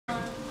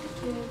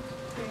2,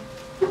 3.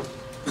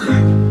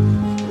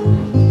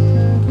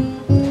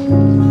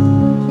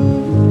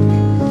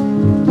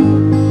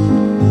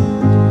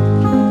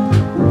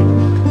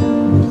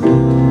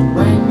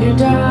 When you're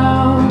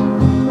down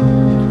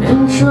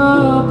and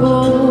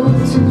troubled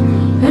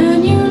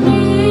and you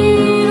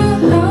need a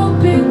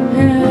helping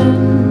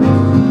hand,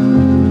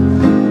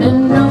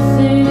 and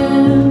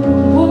nothing,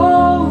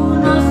 whoa,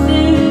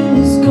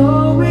 nothing's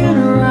going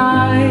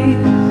right,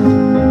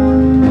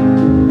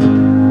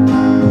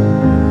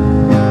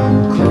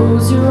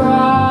 close your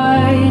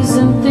eyes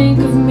and think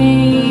of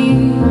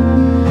me,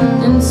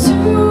 and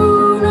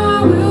soon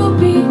I will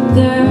be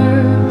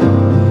there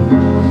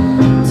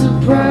to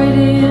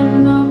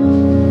brighten up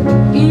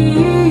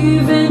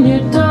even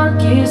your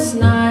darkest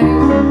night.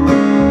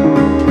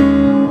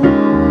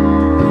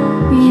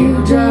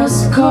 You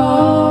just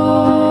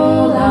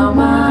call out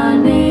my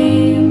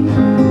name,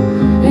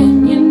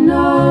 and you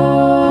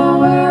know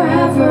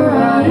wherever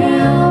I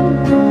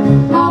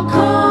am, I'll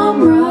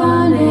come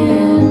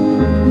running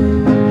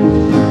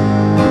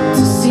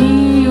to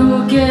see you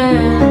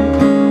again.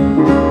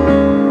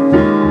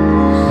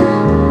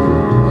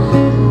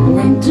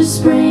 Winter,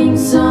 spring,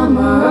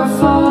 summer, or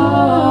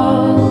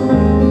fall,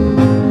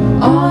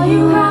 all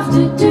you have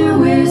to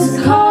do is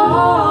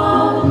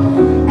call,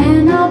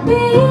 and I'll be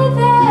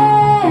there.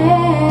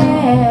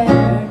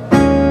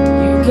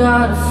 You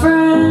got a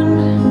friend.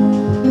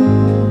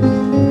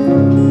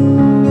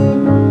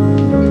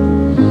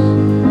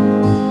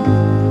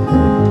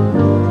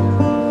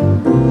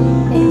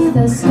 If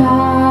the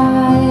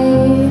sky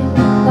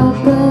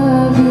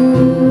above you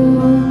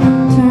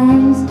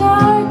turns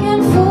dark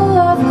and full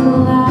of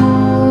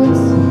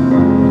clouds,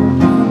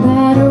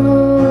 that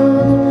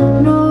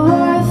old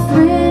north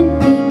wind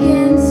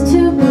begins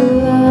to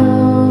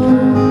blow,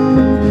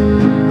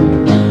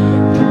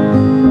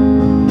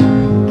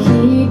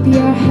 keep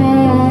your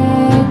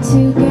head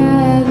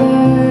together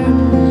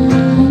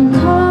and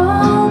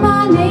call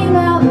my name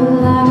out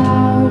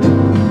loud.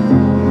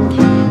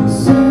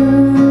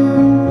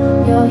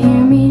 Soon you'll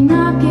hear me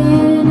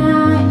knocking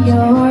at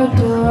your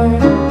door.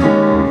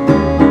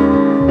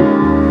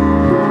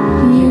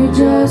 You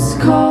just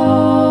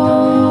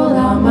call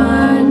out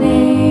my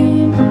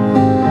name,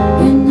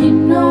 and you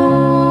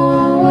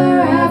know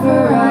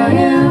wherever I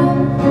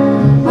am,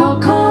 I'll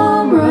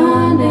come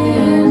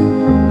running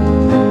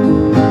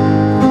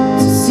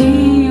to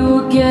see you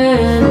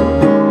again.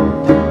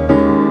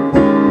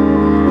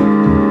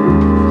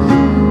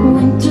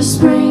 Winter,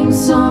 spring,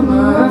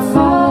 summer, or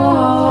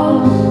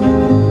fall,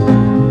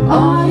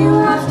 all you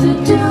have to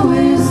do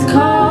is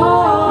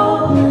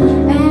call,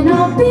 and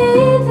I'll be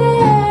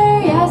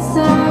there, yes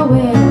I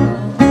will.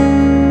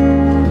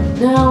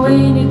 Now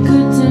ain't it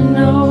good to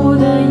know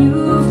that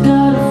you've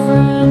got a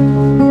friend,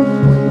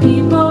 when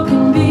people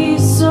can be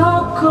so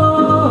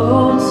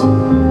cold?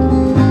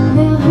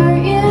 They'll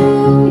hurt you,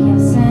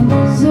 yes, and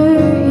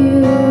desert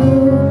you,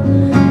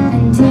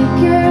 and take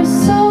your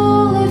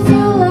soul if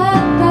you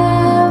let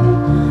them.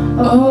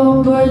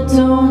 Oh, but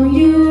don't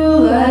you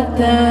let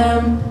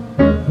them.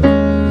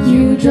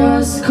 You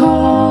just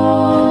call